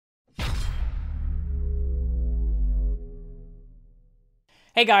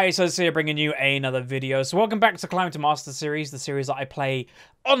Hey guys, so here bringing you another video. So welcome back to Climb to Master series, the series that I play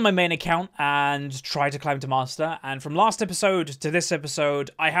on my main account and try to climb to Master. And from last episode to this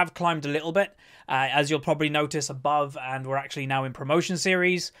episode, I have climbed a little bit, as you'll probably notice above, and we're actually now in promotion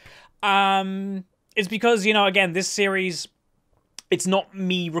series. It's because, you know, again, this series, it's not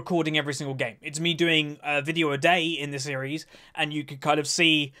me recording every single game. It's me doing a video a day in the series, and you can kind of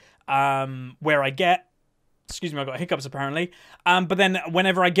see where I get. Excuse me, I got hiccups apparently. But then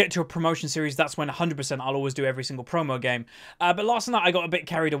whenever I get to a promotion series, that's when 100% I'll always do every single promo game. But last night I got a bit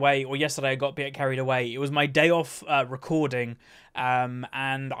carried away, or yesterday I got a bit carried away. It was my day off recording, and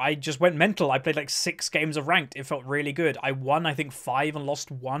I just went mental. I played like 6 games of ranked. It felt really good. I won, I think, 5 and lost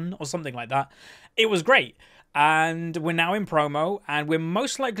 1 or something like that. It was great. And we're now in promo, and we're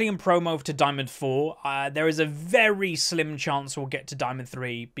most likely in promo to Diamond 4. There is a very slim chance we'll get to Diamond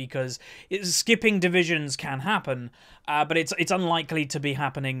 3, because skipping divisions can happen, but it's unlikely to be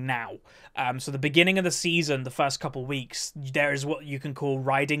happening now. So the beginning of the season, the first couple weeks, there is what you can call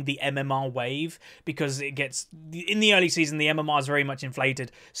riding the MMR wave, because it gets, in the early season, the MMR is very much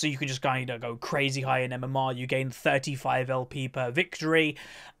inflated, so you can just kind of go crazy high in MMR. You gain 35 LP per victory,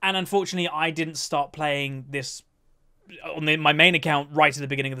 and unfortunately I didn't start playing this on my main account right at the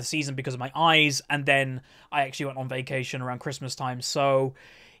beginning of the season because of my eyes, and then I actually went on vacation around Christmas time. So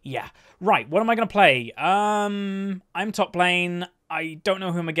yeah, right, what am I gonna play? I'm top lane. I don't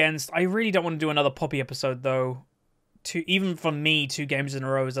know who I'm against. I really don't want to do another Poppy episode though. Even for me, 2 games in a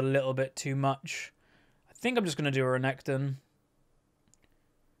row is a little bit too much. I think I'm just gonna do a Renekton.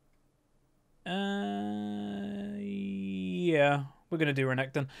 Yeah, we're gonna do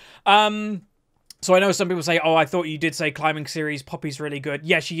Renekton. So I know some people say, oh, I thought you did say climbing series, Poppy's really good.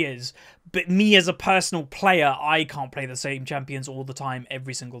 Yeah, she is. But me as a personal player, I can't play the same champions all the time,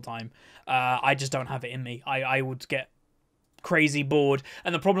 every single time. I just don't have it in me. I would get crazy bored.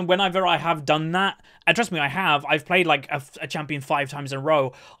 And the problem, whenever I have done that, and trust me, I've played like a champion 5 times in a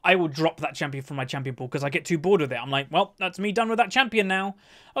row, I will drop that champion from my champion pool because I get too bored with it. I'm like, well, that's me done with that champion now.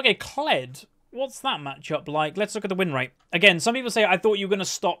 Okay, Kled. What's that matchup like? Let's look at the win rate. Again, some people say, I thought you were going to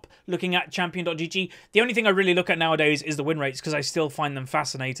stop looking at champion.gg. The only thing I really look at nowadays is the win rates, because I still find them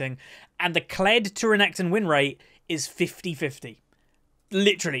fascinating. And the Kled to Renekton win rate is 50-50.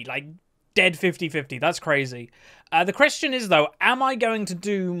 Literally, like, dead 50-50. That's crazy. The question is, though, am I going to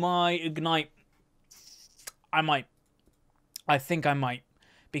do my Ignite? I might. I think I might.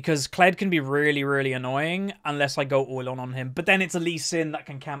 Because Kled can be really, really annoying unless I go all on him. But then it's a Lee Sin that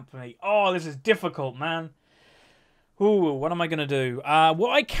can camp me. Oh, this is difficult, man. Ooh, what am I going to do?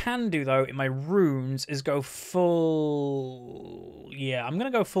 What I can do, though, in my runes is go full... Yeah, I'm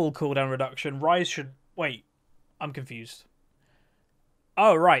going to go full cooldown reduction. Rise should... Wait, I'm confused.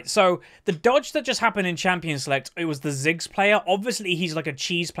 Oh, right. So the dodge that just happened in Champion Select, it was the Ziggs player. Obviously, he's like a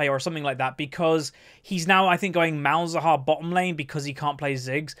cheese player or something like that, because he's now, I think, going Malzahar bottom lane because he can't play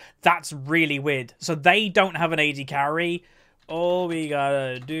Ziggs. That's really weird. So they don't have an AD carry. All we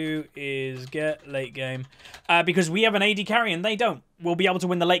gotta do is get late game. Because we have an AD carry and they don't. We'll be able to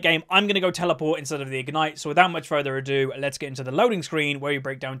win the late game. I'm going to go teleport instead of the Ignite. So without much further ado, let's get into the loading screen where we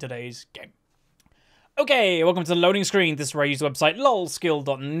break down today's game. Okay, welcome to the loading screen. This is where I use the website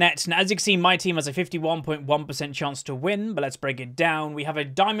lolskill.net. Now, as you can see, my team has a 51.1% chance to win, but let's break it down. We have a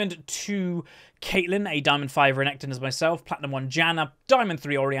Diamond 2 Caitlyn, a Diamond 5 Renekton as myself, Platinum 1 Janna, Diamond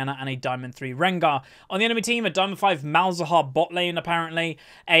 3 Orianna, and a Diamond 3 Rengar. On the enemy team, a Diamond 5 Malzahar bot lane, apparently,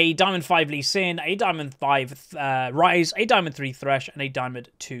 a Diamond 5 Lee Sin, a Diamond 5 Rise, a Diamond 3 Thresh, and a Diamond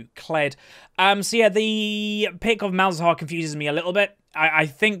 2 Kled. So yeah, the pick of Malzahar confuses me a little bit. I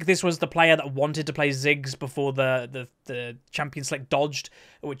think this was the player that wanted to play Ziggs before the Champion Select dodged,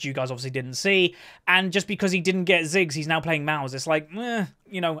 which you guys obviously didn't see. And just because he didn't get Ziggs, he's now playing Malz. It's like,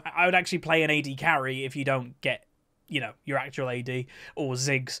 you know, I would actually play an AD carry if you don't get, you know, your actual AD or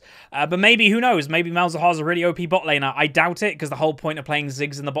Ziggs. But maybe, who knows, maybe Malzahar's a really OP bot laner. I doubt it, because the whole point of playing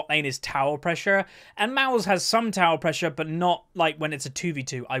Ziggs in the bot lane is tower pressure. And Malz has some tower pressure, but not like when it's a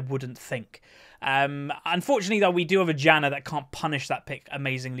 2v2, I wouldn't think. Unfortunately, though, we do have a Janna that can't punish that pick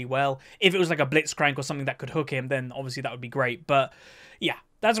amazingly well. If it was like a Blitzcrank or something that could hook him, then obviously that would be great. But yeah,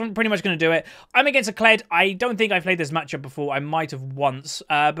 that's pretty much going to do it. I'm against a Kled. I don't think I've played this matchup before. I might have once.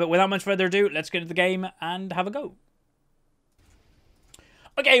 But without much further ado, let's get into the game and have a go.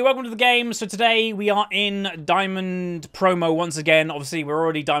 Okay, welcome to the game. So today we are in Diamond promo once again. Obviously, we're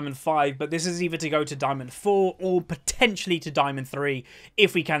already Diamond 5, but this is either to go to Diamond 4 or potentially to Diamond 3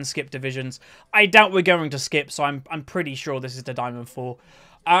 if we can skip divisions. I doubt we're going to skip, so I'm pretty sure this is to Diamond 4.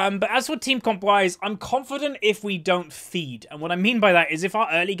 But as for team comp wise, I'm confident if we don't feed. And what I mean by that is if our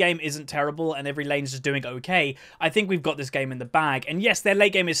early game isn't terrible and every lane's just doing okay, I think we've got this game in the bag. And yes, their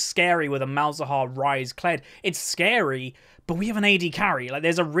late game is scary with a Malzahar, Ryze, Kled. It's scary, but we have an AD carry. Like,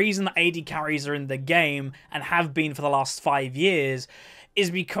 there's a reason that AD carries are in the game and have been for the last 5 years,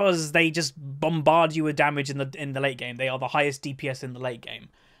 is because they just bombard you with damage in the late game. They are the highest DPS in the late game.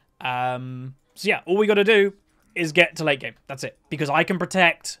 So yeah, all we got to do is get to late game. That's it. Because I can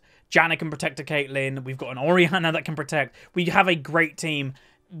protect, Janna can protect a Caitlyn, we've got an Orianna that can protect. We have a great team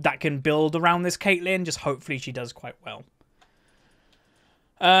that can build around this Caitlyn, just hopefully she does quite well.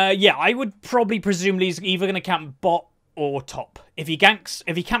 Yeah, I would probably presume he's either going to camp bot or top. If he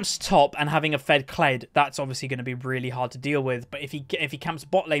camps top and having a fed Kled, that's obviously going to be really hard to deal with. But if he camps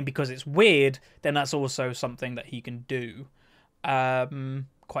bot lane because it's weird, then that's also something that he can do.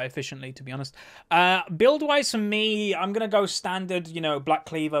 Quite efficiently, to be honest. Build-wise for me, I'm going to go standard, you know, Black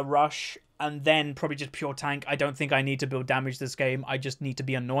Cleaver, Rush, and then probably just pure tank. I don't think I need to build damage this game. I just need to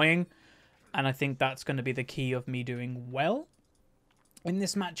be annoying. And I think that's going to be the key of me doing well in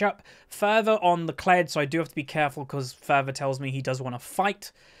this matchup. Further on the Kled, so I do have to be careful because Further tells me he does want to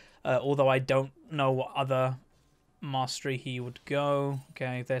fight. Although I don't know what other mastery he would go.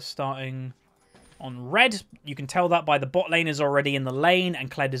 Okay, they're starting on red. You can tell that by the bot lane is already in the lane and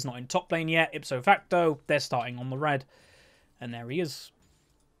Kled is not in top lane yet. Ipso facto, they're starting on the red. And there he is.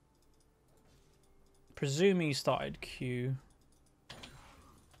 Presume he started Q.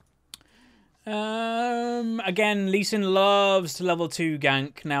 Again, Lee Sin loves to level 2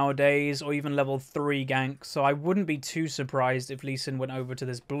 gank nowadays, or even level 3 gank, so I wouldn't be too surprised if Lee Sin went over to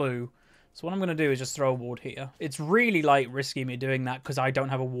this blue. So what I'm going to do is just throw a ward here. It's really, like, risky me doing that because I don't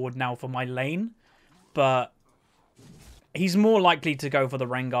have a ward now for my lane. But he's more likely to go for the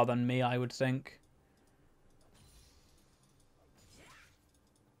Rengar than me, I would think.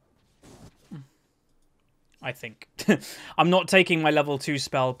 I think. I'm not taking my level 2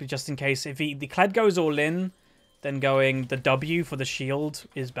 spell, but just in case. If the Kled goes all in, then going the W for the shield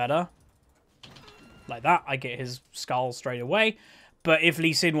is better. Like that, I get his skull straight away. But if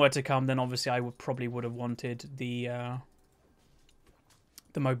Lee Sin were to come, then obviously I probably would have wanted the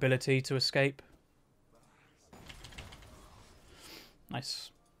mobility to escape. Nice.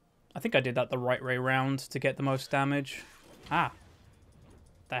 I think I did that the right way round to get the most damage. Ah.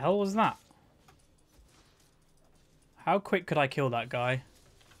 The hell was that? How quick could I kill that guy?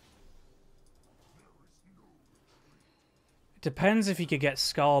 It depends if he could get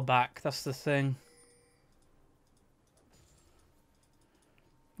Skull back. That's the thing.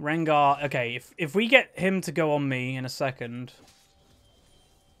 Rengar. Okay, if we get him to go on me in a second.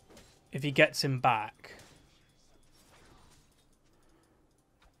 If he gets him back.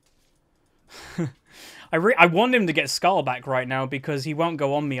 I want him to get Skull back right now because he won't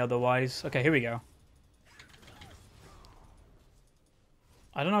go on me otherwise. Okay, here we go.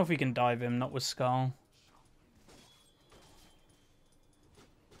 I don't know if we can dive him, not with Skull.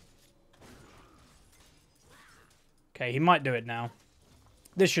 Okay, he might do it now.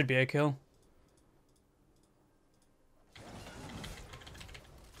 This should be a kill.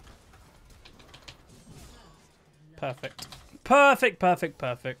 Perfect. Perfect, perfect,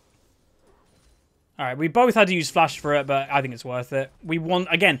 perfect. Alright, we both had to use flash for it, but I think it's worth it. We want,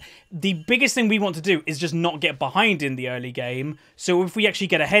 again, the biggest thing we want to do is just not get behind in the early game. So if we actually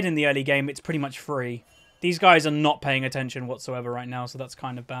get ahead in the early game, it's pretty much free. These guys are not paying attention whatsoever right now, so that's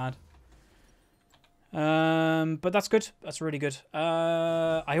kind of bad. But that's good. That's really good.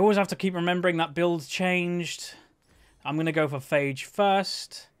 I always have to keep remembering that build changed. I'm going to go for Phage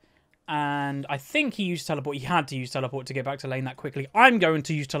first. And I think he used teleport. He had to use teleport to get back to lane that quickly. I'm going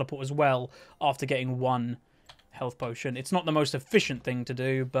to use teleport as well after getting 1 health potion. It's not the most efficient thing to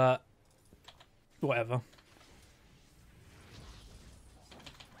do, but whatever.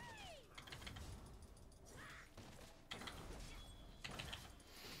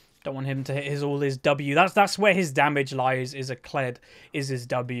 Don't want him to hit all his W. That's where his damage lies, is a Kled, is his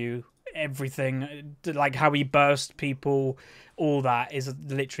W. Everything, like how he burst people, all that is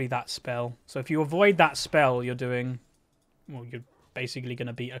literally that spell. So if you avoid that spell, you're doing, well, you're basically going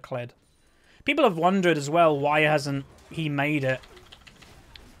to beat a Kled. People have wondered as well, why hasn't he made it?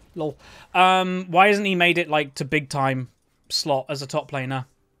 Lol. Why hasn't he made it like to big time slot as a top laner?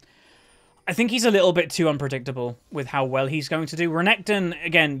 I think he's a little bit too unpredictable with how well he's going to do. Renekton,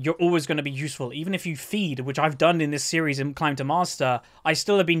 again, you're always going to be useful. Even if you feed, which I've done in this series in Climb to Master, I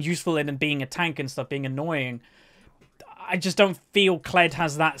still have been useful in being a tank and stuff, being annoying. I just don't feel Kled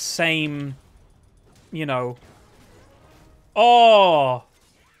has that same, you know... Oh!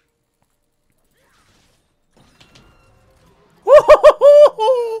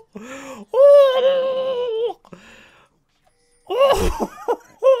 Oh!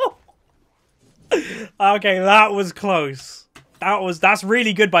 Oh! Okay, that was close. That's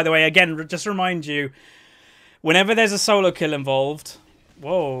really good, by the way. Again, just to remind you, whenever there's a solo kill involved,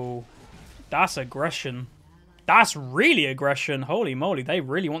 whoa, that's aggression. That's really aggression. Holy moly, they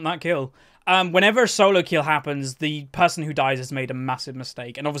really want that kill. Whenever a solo kill happens, the person who dies has made a massive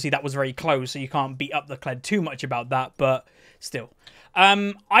mistake. And obviously that was very close, so you can't beat up the Kled too much about that, but still.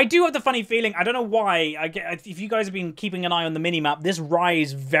 I do have the funny feeling, I don't know why, if you guys have been keeping an eye on the minimap, this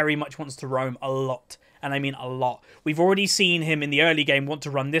Ryze very much wants to roam a lot. And I mean a lot. We've already seen him in the early game want to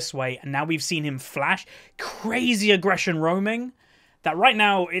run this way, and now we've seen him flash. Crazy aggression roaming. That right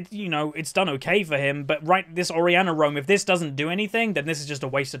now, it's done okay for him, but this Orianna roam, if this doesn't do anything, then this is just a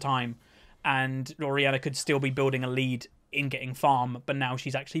waste of time. And Orianna could still be building a lead in getting farm, but now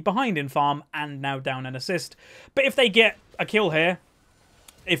she's actually behind in farm and now down an assist. But if they get a kill here,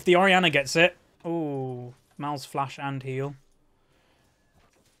 if the Orianna gets it, oh, Mal's flash and heal.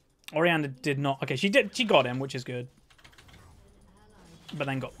 Orianna did not, okay, she got him, which is good. But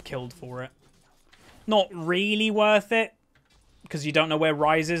then got killed for it. Not really worth it, because you don't know where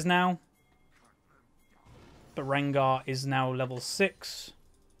Ryze is now. But Rengar is now level 6.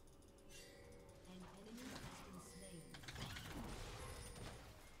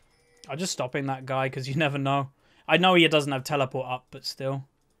 I'm just stopping that guy because you never know. I know he doesn't have teleport up, but still.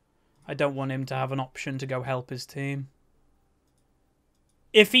 I don't want him to have an option to go help his team.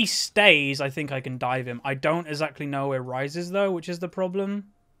 If he stays, I think I can dive him. I don't exactly know where Ryze is, though, which is the problem.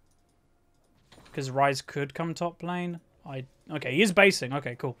 Because Ryze could come top lane. Okay, he is basing.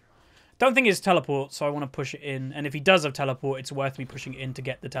 Okay, cool. Don't think it's teleport, so I want to push it in. And if he does have teleport, it's worth me pushing it in to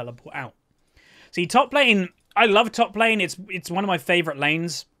get the teleport out. See, top lane, I love top lane. It's one of my favorite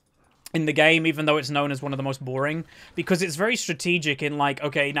lanes in the game, even though it's known as one of the most boring, because it's very strategic in like,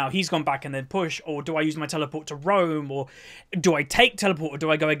 okay, now he's gone back and then push, or do I use my teleport to roam, or do I take teleport, or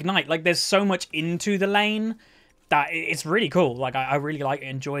do I go ignite? Like, there's so much into the lane that it's really cool. Like, I really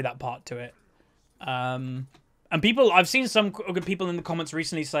enjoy that part to it. And I've seen some good people in the comments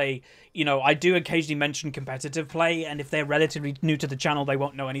recently say, I do occasionally mention competitive play, and if they're relatively new to the channel, they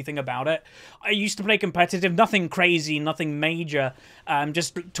won't know anything about it. I used to play competitive, nothing crazy, nothing major,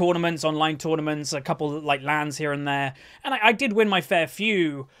 just tournaments, online tournaments, a couple like LANs here and there, and I did win my fair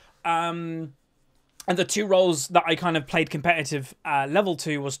few. And the two roles that I kind of played competitive level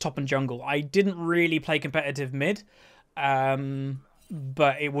 2 was top and jungle. I didn't really play competitive mid,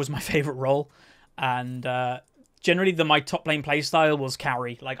 but it was my favorite role, and generally, my top lane playstyle was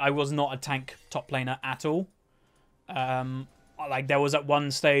carry. Like, I was not a tank top laner at all. Like, there was at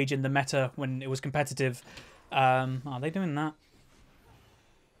one stage in the meta when it was competitive. Are they doing that?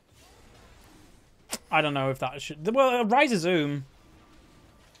 I don't know if that should... Well, Ryze Zoom.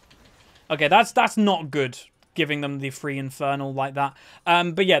 Okay, that's not good, giving them the free Infernal like that.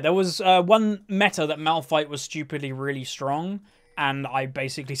 But yeah, there was one meta that Malphite was stupidly really strong. And I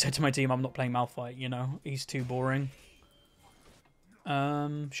basically said to my team, I'm not playing Malphite, he's too boring.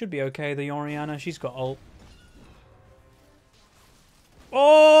 Should be okay, the Orianna, she's got ult.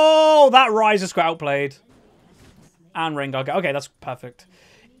 Oh, that Ryze just got outplayed. And Rengar, okay, that's perfect.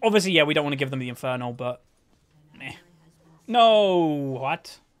 Obviously, yeah, we don't want to give them the Infernal, but... meh. No,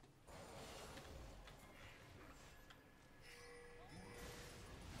 what?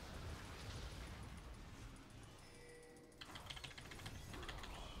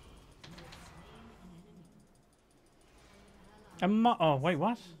 Oh, wait,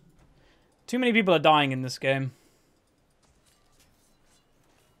 what? Too many people are dying in this game.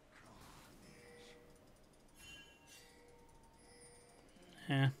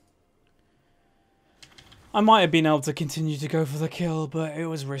 Yeah. I might have been able to continue to go for the kill, but it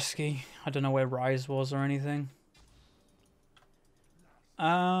was risky. I don't know where Ryze was or anything.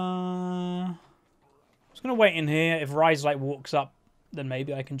 I was going to wait in here. If Ryze, walks up, then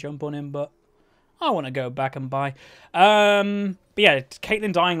maybe I can jump on him, but... I want to go back and buy. But yeah,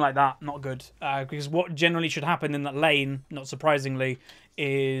 Caitlyn dying like that, not good. Because what generally should happen in that lane, not surprisingly,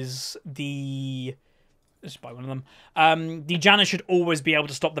 is the... Let's buy one of them. The Janna should always be able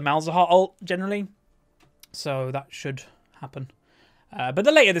to stop the Malzahar ult, generally. So that should happen. But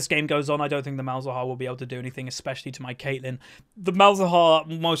the later this game goes on, I don't think the Malzahar will be able to do anything, especially to my Caitlyn. The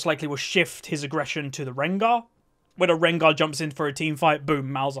Malzahar most likely will shift his aggression to the Rengar. When a Rengar jumps in for a team fight,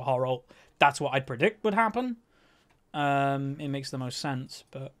 boom, Malzahar ult. That's what I'd predict would happen. It makes the most sense,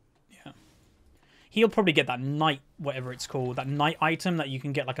 but yeah. He'll probably get that Knight, whatever it's called, that Knight item that you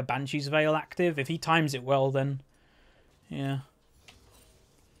can get like a Banshee's Veil active. If he times it well, then yeah.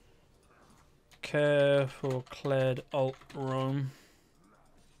 Careful, Kled, ult, roam.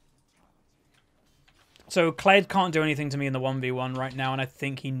 So Kled can't do anything to me in the 1v1 right now, and I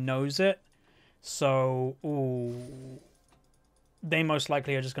think he knows it. So, ooh. They most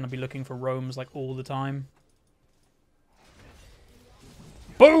likely are just going to be looking for roams like all the time.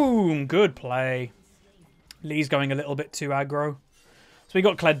 Boom! Good play. Lee's going a little bit too aggro. So we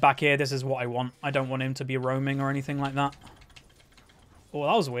got Kled back here. This is what I want. I don't want him to be roaming or anything like that. Oh,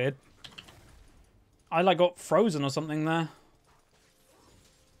 that was weird. I like got frozen or something there.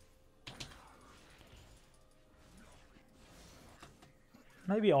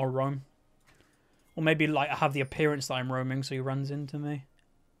 Maybe I'll roam. Or maybe like I have the appearance that I'm roaming so he runs into me.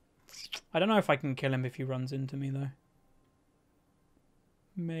 I don't know if I can kill him if he runs into me though.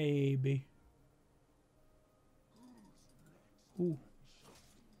 Maybe. Ooh.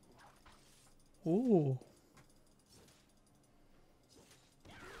 Ooh.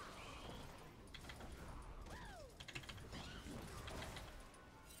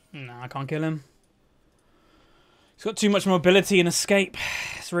 Nah, I can't kill him. He's got too much mobility and escape.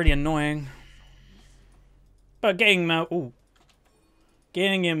 It's really annoying. But getting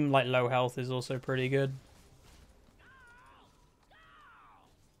getting him like low health is also pretty good.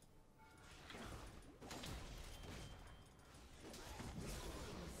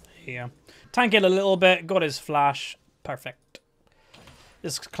 Yeah. Tank it a little bit, got his flash. Perfect.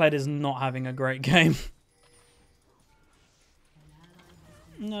 This Kled is not having a great game.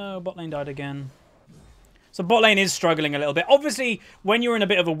 No, bot lane died again. So bot lane is struggling a little bit. Obviously, when you're in a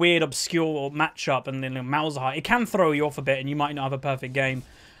bit of a weird, obscure matchup and then Malzahar, it can throw you off a bit and you might not have a perfect game.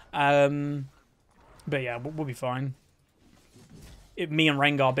 But yeah, we'll be fine. Me and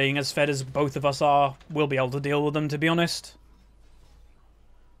Rengar being as fed as both of us are, we'll be able to deal with them, to be honest.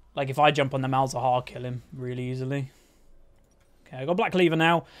 Like, if I jump on the Malzahar, I'll kill him really easily. Okay, I got Black Cleaver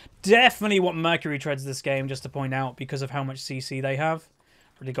now. Definitely want Mercury Treads this game, just to point out, because of how much CC they have.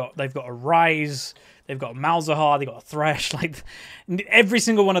 They've got a Rise, they've got a Malzahar, they've got a Thresh. Like, every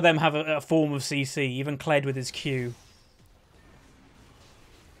single one of them have a form of CC, even Kled with his Q.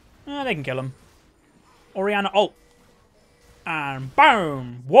 They can kill him. Orianna ult. And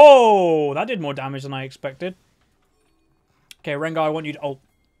boom! Whoa! That did more damage than I expected. Okay, Rengar, I want you to ult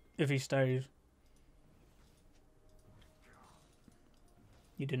if he stays.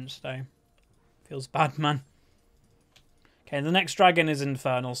 You didn't stay. Feels bad, man. Okay, the next dragon is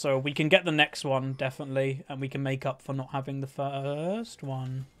Infernal, so we can get the next one, definitely, and we can make up for not having the first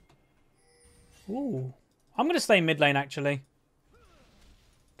one. Ooh. I'm going to stay mid lane, actually.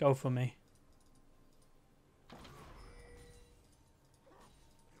 Go for me.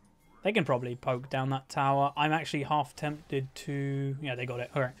 They can probably poke down that tower. I'm actually half tempted to... Yeah, they got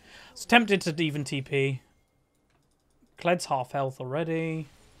it. Alright. I was tempted to even TP. Kled's half health already.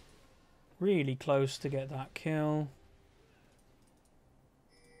 Really close to get that kill.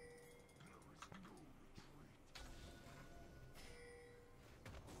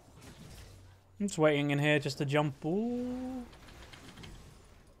 I'm just waiting in here just to jump. Ooh.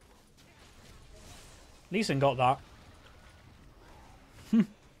 Lee Sin got that.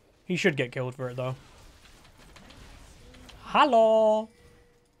 He should get killed for it, though. Hello!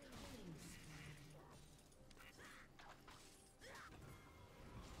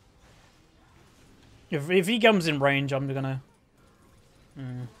 If he comes in range, I'm gonna...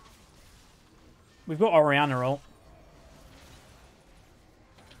 We've got Orianna ult.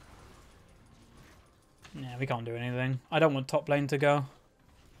 Yeah, we can't do anything. I don't want top lane to go.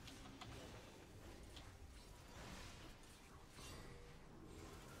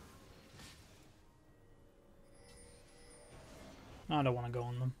 I don't want to go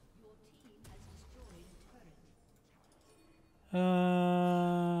on them.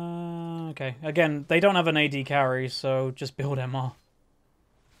 Okay. Again, they don't have an AD carry, so just build MR.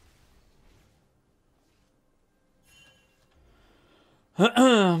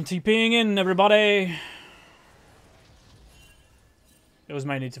 I'm TPing in, everybody. It was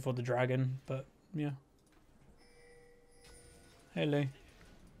mainly for the dragon, but yeah. Hey, Lee.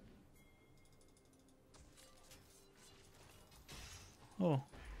 Oh.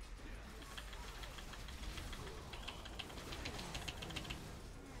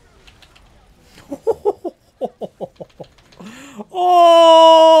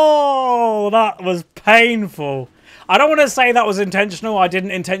 Oh, that was painful. I don't want to say that was intentional. I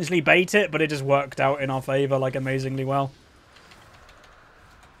didn't intentionally bait it, but it just worked out in our favor, like, amazingly well.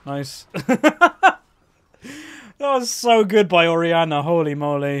 Nice. That was so good by Orianna. Holy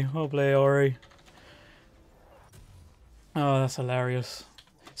moly. Oh, play Ori. Oh, that's hilarious.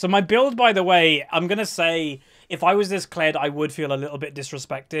 So my build, by the way, I'm going to say, if I was this Kled, I would feel a little bit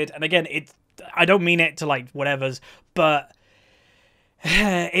disrespected. And again, I don't mean it to, like, whatevers, but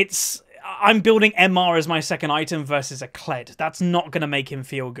it's... I'm building MR as my second item versus a Kled. That's not going to make him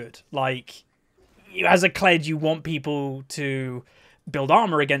feel good. Like, as a Kled, you want people to build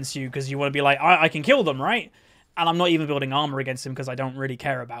armor against you because you want to be like, I can kill them, right? And I'm not even building armor against him because I don't really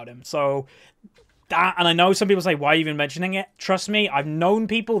care about him. So, that, and I know some people say, why are you even mentioning it? Trust me, I've known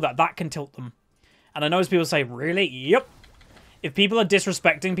people that can tilt them. And I know people say, really? Yep. If people are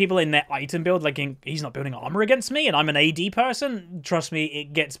disrespecting people in their item build, like he's not building armor against me and I'm an AD person, trust me,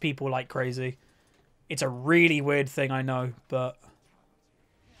 it gets people like crazy. It's a really weird thing, I know, but...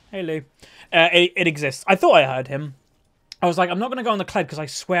 Hey, Lee. It exists. I thought I heard him. I was like, I'm not going to go on the Kled because I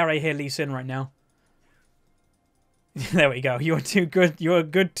swear I hear Lee Sin right now. There we go. You're too good. You're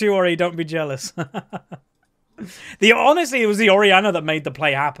good too, Ori. Don't be jealous. Honestly, it was the Orianna that made the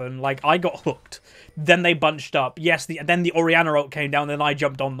play happen. Like, I got hooked. Then they bunched up. Yes, then the Orianna ult came down, then I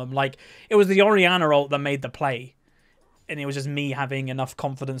jumped on them. Like, it was the Orianna ult that made the play. And it was just me having enough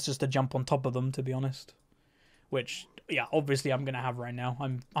confidence just to jump on top of them, to be honest. Which, yeah, obviously I'm going to have right now.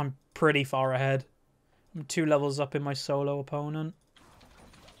 I'm pretty far ahead. I'm 2 levels up in my solo opponent.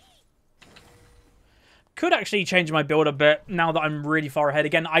 Could actually change my build a bit now that I'm really far ahead.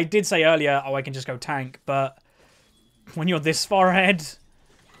 Again, I did say earlier, oh, I can just go tank, but when you're this far ahead,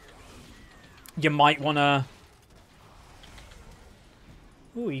 you might want to...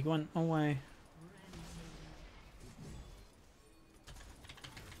 Ooh, he went away.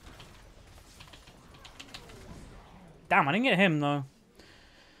 Damn, I didn't get him, though.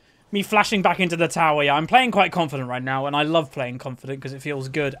 Me flashing back into the tower, yeah. I'm playing quite confident right now, and I love playing confident because it feels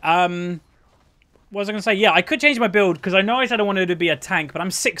good. What was I going to say? Yeah, I could change my build, because I know I said I wanted to be a tank, but I'm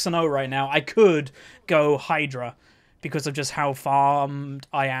 6-0 right now. I could go Hydra, because of just how farmed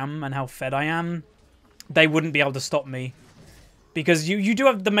I am and how fed I am. They wouldn't be able to stop me. Because you do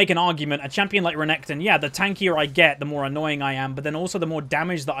have to make an argument. A champion like Renekton, yeah, the tankier I get, the more annoying I am, but then also the more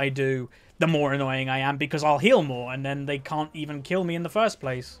damage that I do, the more annoying I am, because I'll heal more, and then they can't even kill me in the first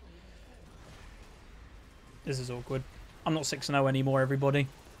place. This is awkward. I'm not 6-0 anymore, everybody.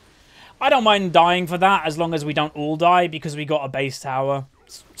 I don't mind dying for that, as long as we don't all die, because we got a base tower.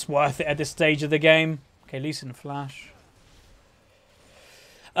 It's worth it at this stage of the game. Okay, Lee Sin flash.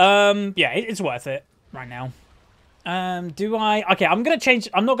 Yeah, it's worth it right now. Do I... Okay, I'm going to change...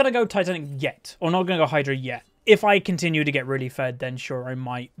 I'm not going to go Titanic yet. Or not going to go Hydra yet. If I continue to get really fed, then sure, I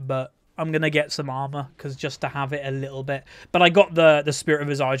might. But I'm going to get some armor, because just to have it a little bit. But I got the Spirit of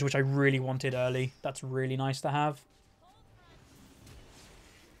Visage, which I really wanted early. That's really nice to have.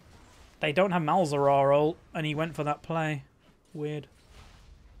 They don't have Malzahar ult, and he went for that play. Weird.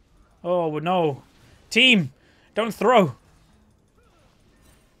 Oh, no. Team, don't throw.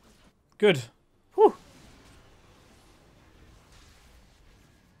 Good. Whew.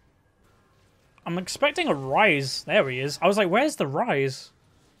 I'm expecting a rise. There he is. I was like, where's the rise?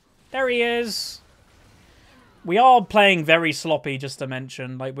 There he is. We are playing very sloppy, just to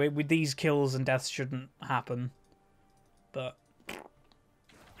mention. Like, with these kills and deaths shouldn't happen. But...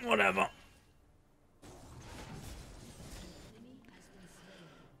 whatever.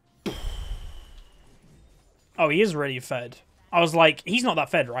 Oh, he is really fed. I was like, he's not that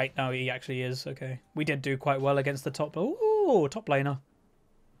fed, right? No, he actually is. Okay. We did do quite well against the top... Ooh, top laner.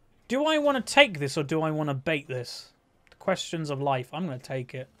 Do I want to take this or do I want to bait this? The questions of life. I'm going to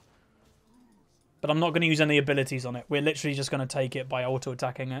take it. But I'm not going to use any abilities on it. We're literally just going to take it by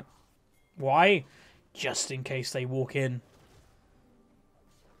auto-attacking it. Why? Just in case they walk in.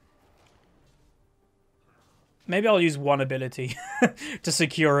 Maybe I'll use one ability to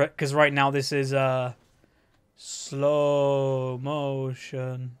secure it, because right now this is slow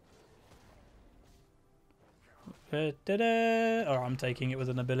motion. Oh, I'm taking it with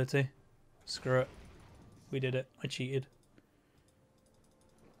an ability. Screw it. We did it. I cheated.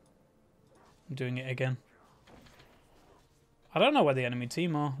 I'm doing it again. I don't know where the enemy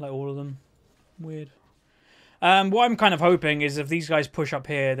team are, like all of them. Weird. What I'm kind of hoping is if these guys push up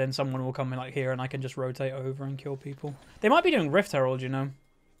here, then someone will come in like here and I can just rotate over and kill people. They might be doing Rift Herald, you know.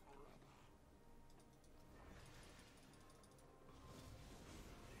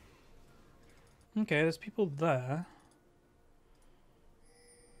 Okay, there's people there.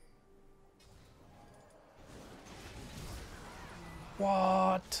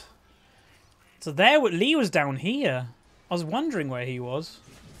 What? So there, Lee was down here. I was wondering where he was.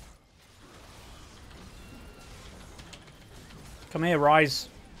 Come here, Rise.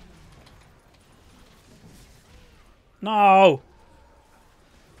 No!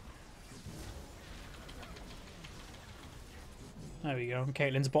 There we go.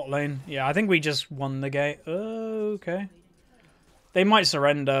 Caitlyn's bot lane. Yeah, I think we just won the game. Oh, okay. They might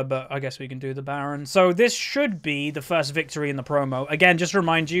surrender, but I guess we can do the Baron. So this should be the first victory in the promo. Again, just to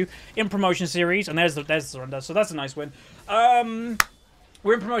remind you, in promotion series, and there's the surrender, so that's a nice win.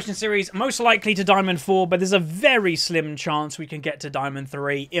 We're in promotion series, most likely to Diamond 4, but there's a very slim chance we can get to Diamond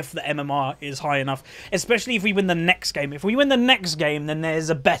 3 if the MMR is high enough, especially if we win the next game. If we win the next game, then there's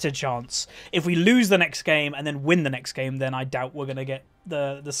a better chance. If we lose the next game and then win the next game, then I doubt we're going to get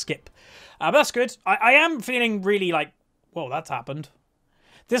the skip. But that's good. I am feeling really like, whoa, that's happened.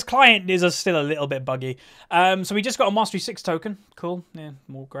 This client is still a little bit buggy. So we just got a Mastery 6 token. Cool. Yeah,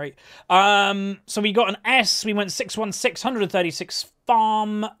 more great. So we got an S. We went 616, 136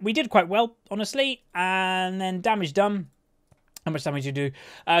 farm. We did quite well, honestly. And then damage done. How much damage you do?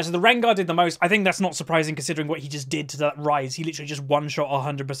 So the Rengar did the most. I think that's not surprising considering what he just did to that Rise. He literally just one-shot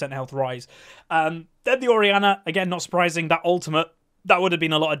 100% health Rise. Then the Orianna, again, not surprising. That ultimate. That would have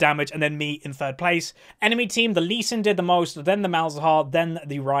been a lot of damage, and then me in third place. Enemy team, the Lee Sin did the most, then the Malzahar, then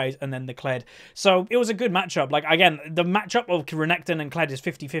the Rise, and then the Kled. So it was a good matchup. Like, again, the matchup of Renekton and Kled is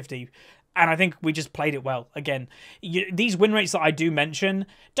 50-50, and I think we just played it well. Again, these win rates that I do mention,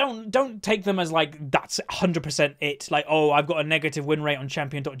 don't take them as, like, that's 100% it. Like, oh, I've got a negative win rate on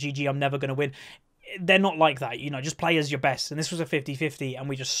champion.gg, I'm never going to win. They're not like that, you know, just play as your best. And this was a 50-50, and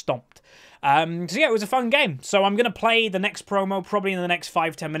we just stomped. So yeah, it was a fun game. So I'm going to play the next promo probably in the next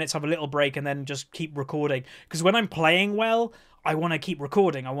 5-10 minutes, have a little break, and then just keep recording. Because when I'm playing well, I want to keep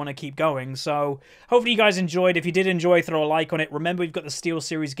recording. I want to keep going. So hopefully you guys enjoyed. If you did enjoy, throw a like on it. Remember, we've got the Steel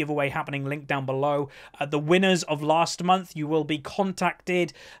Series giveaway happening, link down below. The winners of last month, you will be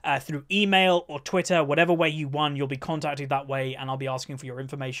contacted through email or Twitter, whatever way you won, you'll be contacted that way, and I'll be asking for your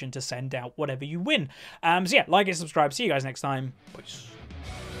information to send out whatever you win. So yeah, like and subscribe. See you guys next time. Peace.